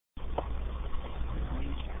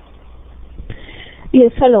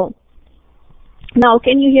Yes, hello. Now,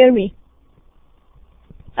 can you hear me?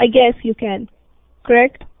 I guess you can,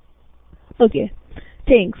 correct? Okay,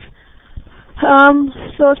 thanks.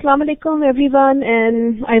 So, Assalamu alaikum everyone,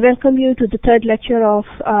 and I welcome you to the third lecture of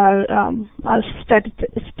our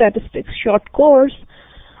statistics short course.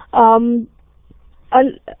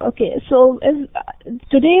 Okay, so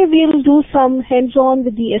today we'll do some hands-on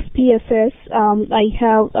with the SPSS. I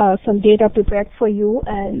have some data prepared for you,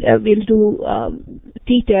 and we'll do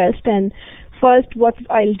t-test. And first, what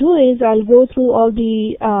I'll do is I'll go through all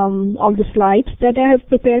the slides that I have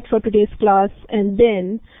prepared for today's class, and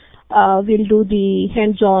then we'll do the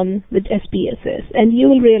hands-on with SPSS. And you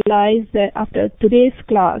will realize that after today's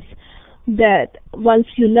class, that once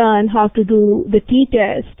you learn how to do the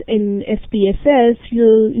t-test in SPSS,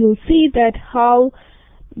 you'll see that how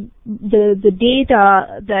the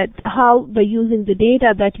data by using the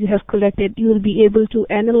data that you have collected, you will be able to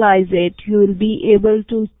analyze it. You will be able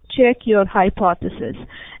to check your hypothesis,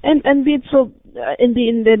 and in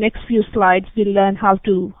the next few slides we'll learn how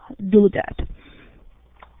to do that.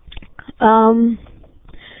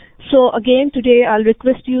 So again, today I'll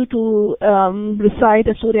request you to recite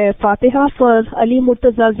a Surah Fatiha for Ali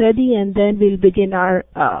Murtaza Zaidi, and then we'll begin our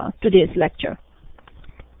today's lecture.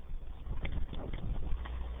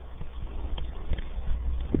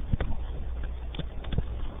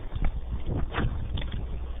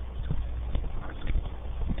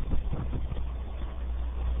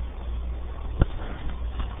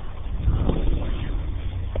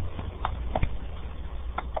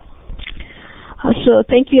 So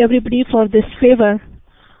thank you everybody for this favor.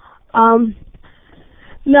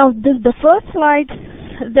 Now the first slide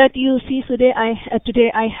that you see today, I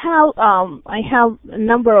have a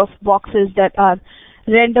number of boxes that are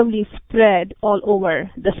randomly spread all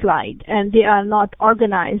over the slide, and they are not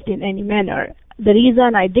organized in any manner. The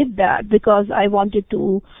reason I did that because I wanted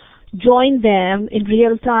to join them in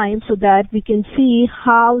real time so that we can see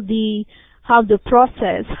how the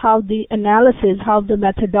process, how the analysis, how the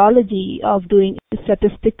methodology of doing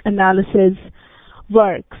statistic analysis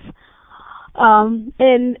works.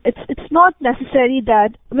 And it's not necessary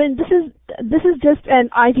that, this is just an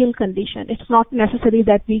ideal condition. It's not necessary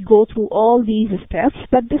that we go through all these steps,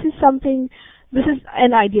 but this is an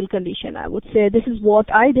ideal condition, I would say. This is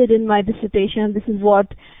what I did in my dissertation. This is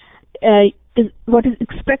what is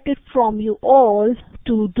expected from you all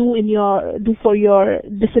to do for your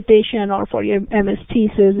dissertation or for your MS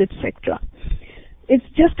thesis, etc. It's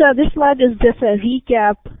just this slide is just a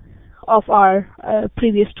recap of our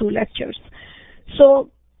previous two lectures. So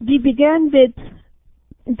we began with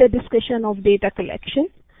the discussion of data collection.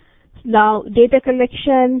 Now, data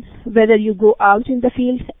collection, whether you go out in the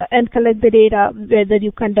field and collect the data, whether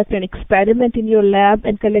you conduct an experiment in your lab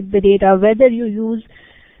and collect the data, whether you use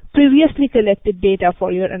previously collected data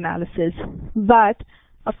for your analysis. But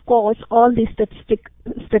of course, all these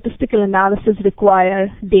statistical analysis require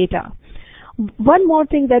data. One more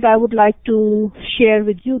thing that I would like to share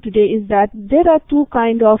with you today is that there are two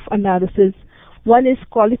kinds of analysis. One is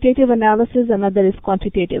qualitative analysis, another is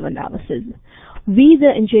quantitative analysis. We,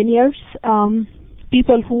 the engineers,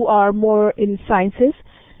 people who are more in sciences,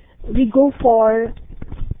 we go for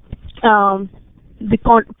the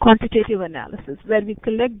quantitative analysis, where we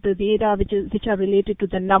collect the data which are related to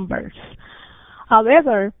the numbers.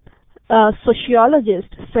 However,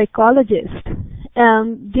 sociologists, psychologists,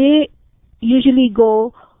 they usually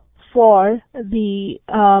go for the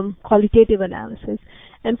qualitative analysis.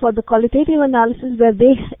 And for the qualitative analysis, where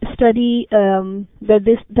they study the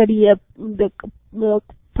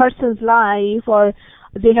person's life, or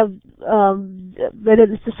they have whether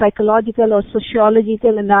it's a psychological or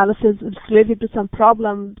sociological analysis related to some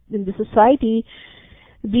problem in the society,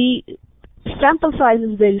 the sample size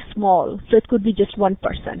is very small, so it could be just 1%.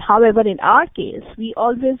 However, in our case, we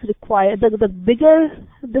always require the bigger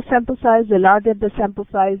the sample size, the larger the sample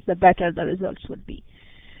size, the better the results would be.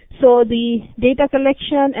 So the data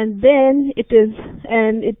collection, and then it's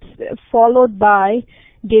followed by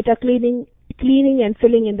data cleaning and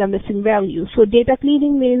filling in the missing values. So data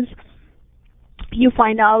cleaning means you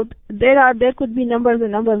find out there could be numbers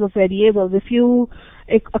and numbers of variables. If you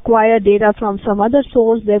acquire data from some other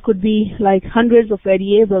source, there could be like hundreds of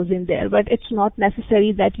variables in there, but it's not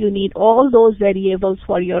necessary that you need all those variables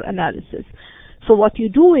for your analysis. So what you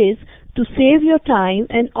do is, to save your time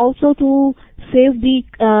and also to save the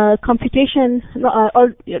computation,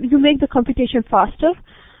 or you make the computation faster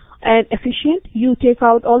and efficient, you take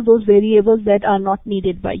out all those variables that are not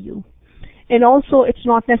needed by you. And also, it's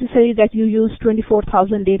not necessary that you use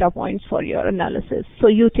 24,000 data points for your analysis. So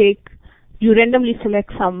you randomly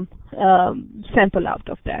select some sample out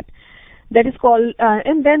of that. That is called,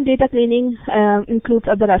 and then data cleaning includes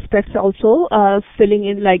other aspects also, filling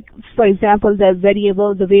in, like, for example, the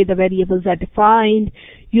way the variables are defined.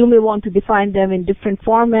 You may want to define them in different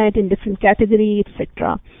format, in different category,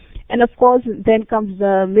 etc. And of course, then comes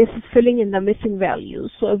the filling in the missing values.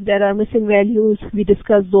 So if there are missing values, we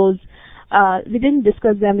discuss those. We didn't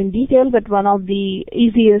discuss them in detail, but one of the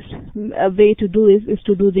easiest way to do is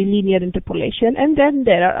to do the linear interpolation, and then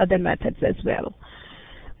there are other methods as well.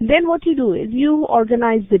 Then what you do is you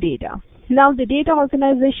organize the data. Now the data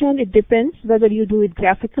organization, it depends whether you do it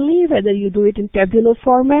graphically, whether you do it in tabular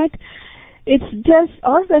format. It's just,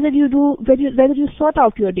 or whether you sort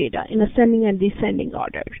out your data in ascending and descending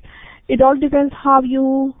order. It all depends how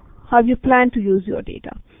you plan to use your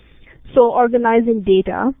data. So organizing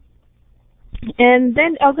data. And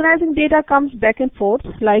then organizing data comes back and forth,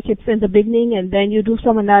 like it's in the beginning, and then you do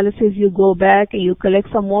some analysis, you go back and you collect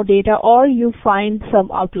some more data, or you find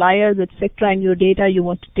some outliers, etc. in your data, you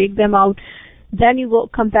want to take them out. Then you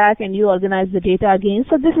come back and you organize the data again.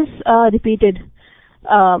 So this is a repeated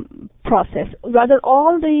process. Rather,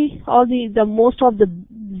 most of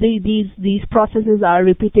these processes are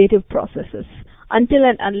repetitive processes until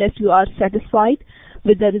and unless you are satisfied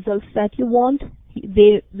with the results that you want.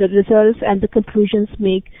 The results and the conclusions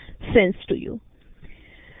make sense to you.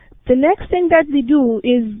 The next thing that we do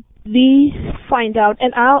is we find out,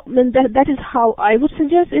 and that is how I would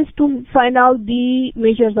suggest, is to find out the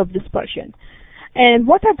measures of dispersion. And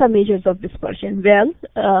what are the measures of dispersion? Well,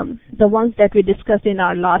 the ones that we discussed in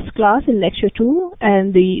our last class in lecture 2,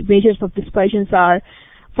 and the measures of dispersions are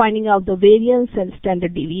finding out the variance and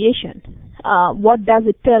standard deviation. What does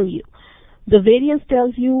it tell you? The variance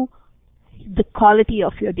tells you the quality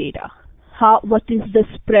of your data. What is the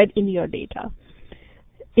spread in your data?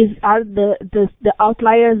 Are the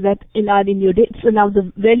outliers that are in your data? So now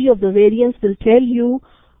the value of the variance will tell you,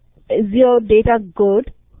 is your data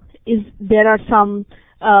good? There are some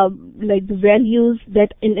like the values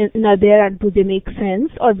that are there, do they make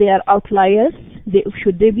sense, or they are outliers?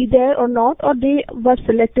 Should they be there or not, or they were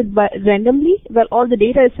selected randomly? Well, all the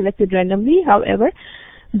data is selected randomly. However,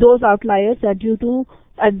 those outliers are due to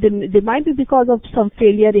they might be because of some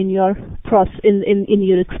failure in your in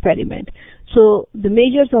your experiment. So the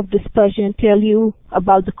measures of dispersion tell you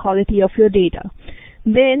about the quality of your data.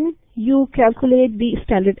 Then you calculate the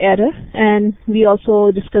standard error, and we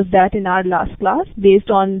also discussed that in our last class.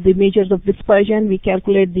 Based on the measures of dispersion, we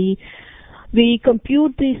compute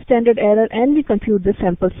the standard error and we compute the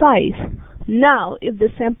sample size. Now, if the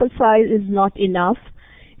sample size is not enough,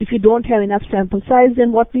 if you don't have enough sample size,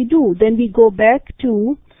 then what we do? Then we go back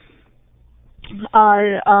to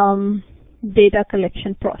our data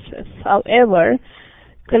collection process. However,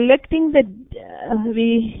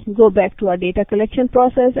 we go back to our data collection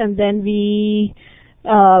process, and then we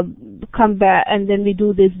come back, and then we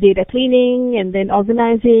do this data cleaning, and then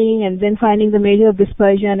organizing, and then finding the measure of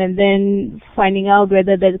dispersion, and then finding out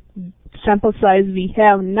whether the sample size we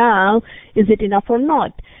have now, is it enough or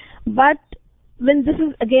not. But when this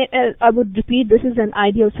is, again, I would repeat, this is an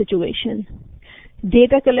ideal situation.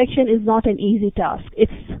 Data collection is not an easy task.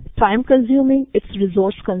 It's time consuming, it's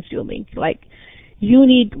resource consuming. Like, you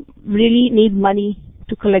really need money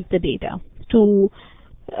to collect the data, to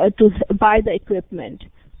buy the equipment,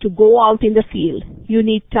 to go out in the field. You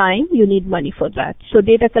need time, you need money for that. So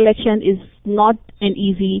data collection is not an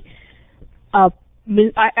easy, I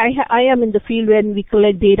am in the field when we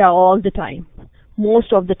collect data all the time.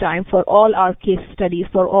 Most of the time, for all our case studies,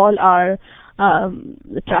 for all our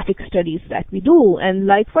traffic studies that we do. And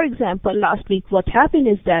like, for example, last week what happened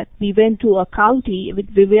is that we went to a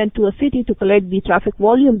city to collect the traffic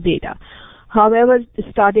volume data. However, it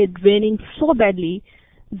started raining so badly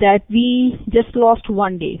that we just lost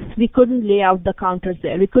one day. We couldn't lay out the counters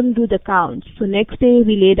there. We couldn't do the counts. So next day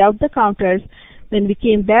we laid out the counters. When we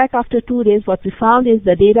came back after 2 days, what we found is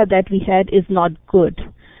the data that we had is not good.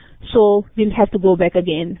 So we'll have to go back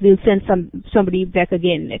again. We'll send somebody back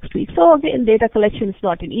again next week. So again, data collection is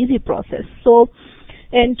not an easy process. So,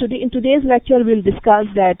 and in today's lecture, we'll discuss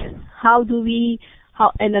that how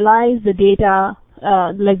analyze the data,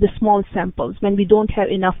 like the small samples. When we don't have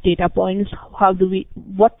enough data points,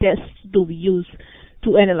 what tests do we use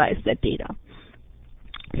to analyze that data?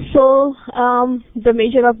 So the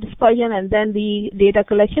measure of dispersion and then the data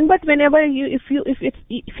collection. But whenever if it's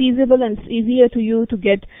feasible and it's easier to you to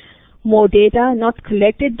get more data, not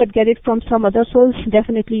collect it but get it from some other source,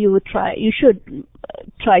 definitely you should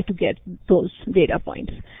try to get those data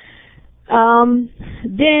points.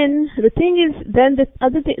 Then the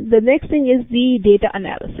next thing is the data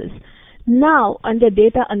analysis. Now, under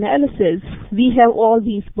data analysis, we have all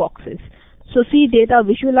these boxes. So see, data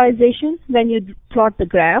visualization, when you plot the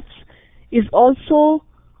graphs, is also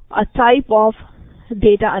a type of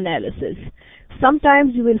data analysis.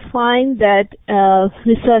 Sometimes you will find that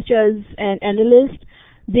researchers and analysts,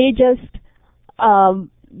 they just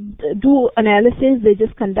do analysis, they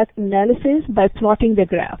just conduct analysis by plotting the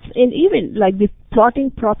graphs. And even like the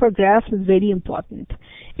plotting proper graphs is very important.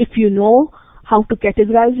 If you know how to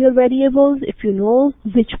categorize your variables, if you know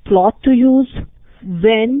which plot to use,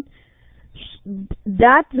 when,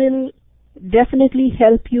 that will definitely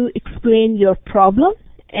help you explain your problem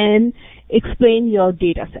and explain your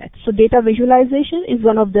data set. So data visualization is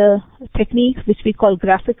one of the techniques which we call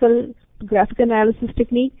graphic analysis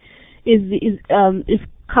technique,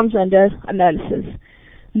 comes under analysis.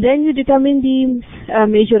 Then you determine the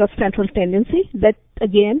measure of central tendency. That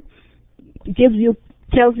again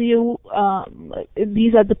tells you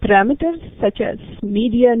these are the parameters such as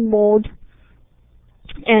median, mode,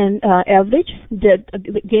 and average. That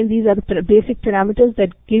again, these are the basic parameters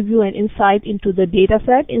that give you an insight into the data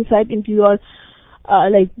set, insight into your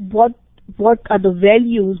like what are the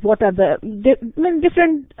values, what are the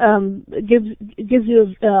different gives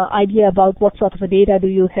you idea about what sort of a data do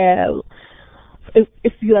you have.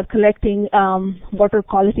 If you are collecting water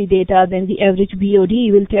quality data, then the average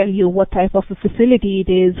BOD will tell you what type of a facility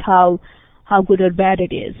it is, how good or bad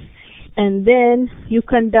it is. And then you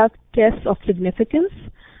conduct tests of significance.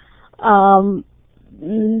 For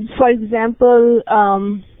example,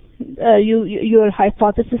 your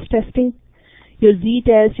hypothesis testing, your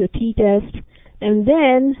z-test, your t-test, and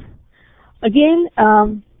then again,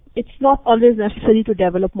 it's not always necessary to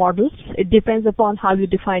develop models. It depends upon how you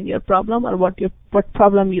define your problem or what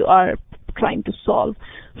problem you are trying to solve.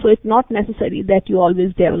 So it's not necessary that you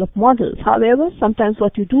always develop models. However, sometimes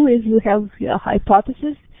what you do is you have your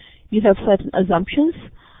hypothesis, you have certain assumptions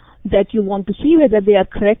that you want to see whether they are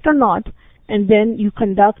correct or not, and then you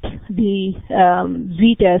conduct the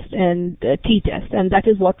z-test and t-test, and that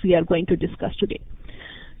is what we are going to discuss today.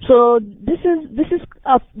 So this is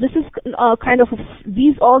kind of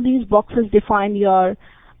all these boxes define your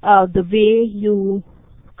the way you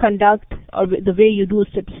conduct or the way you do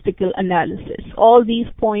statistical analysis. All these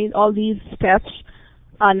steps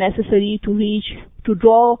are necessary to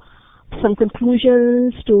draw some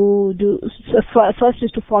conclusions, to do. So first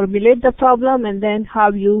is to formulate the problem, and then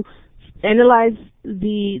how you analyze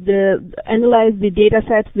the data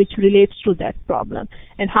set which relates to that problem,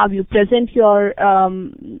 and how you present your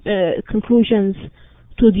conclusions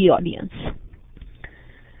to the audience.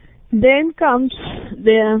 Then comes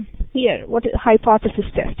what is hypothesis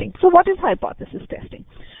testing. So what is hypothesis testing?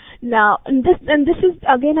 Now, this is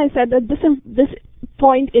again, I said that this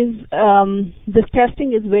point is this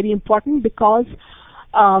testing is very important because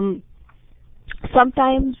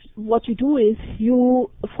sometimes what you do is you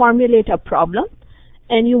formulate a problem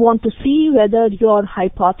and you want to see whether your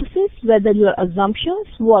hypothesis, whether your assumptions,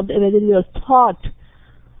 whether your thought,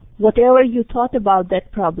 whatever you thought about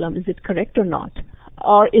that problem, is it correct or not,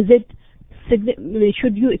 or is it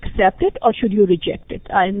should you accept it or should you reject it?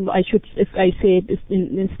 I should, if I say it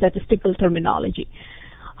in statistical terminology.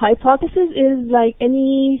 Hypothesis is like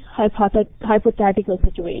any hypothetical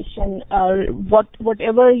situation, or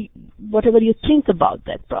whatever you think about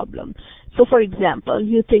that problem. So, for example,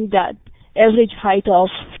 you think that average height of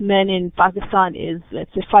men in Pakistan is,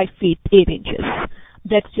 let's say, 5 feet 8 inches.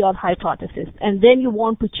 That's your hypothesis, and then you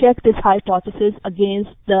want to check this hypothesis against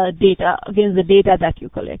the data that you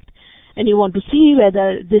collect, and you want to see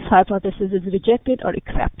whether this hypothesis is rejected or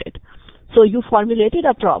accepted. So you formulated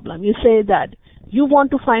a problem. You say that you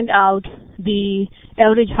want to find out the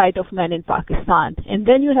average height of men in Pakistan, and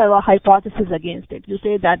then you have a hypothesis against it. You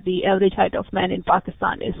say that the average height of men in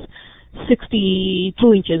Pakistan is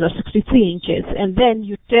 62 inches or 63 inches, and then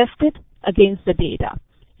you test it against the data,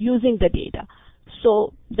 using the data.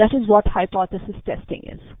 So that is what hypothesis testing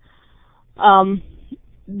is.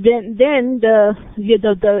 Then the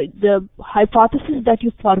hypothesis that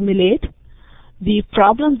you formulate, the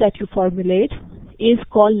problem that you formulate, is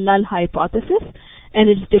called null hypothesis, and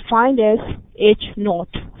it's defined as H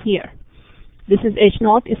naught here. This is H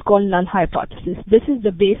naught is called null hypothesis. This is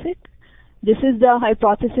the basic. This is the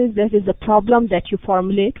hypothesis. That is the problem that you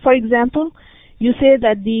formulate. For example, you say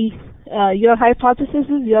that your hypothesis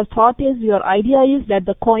is, your thought is, your idea is that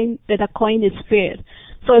a coin is fair.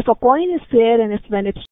 So if a coin is fair and when it's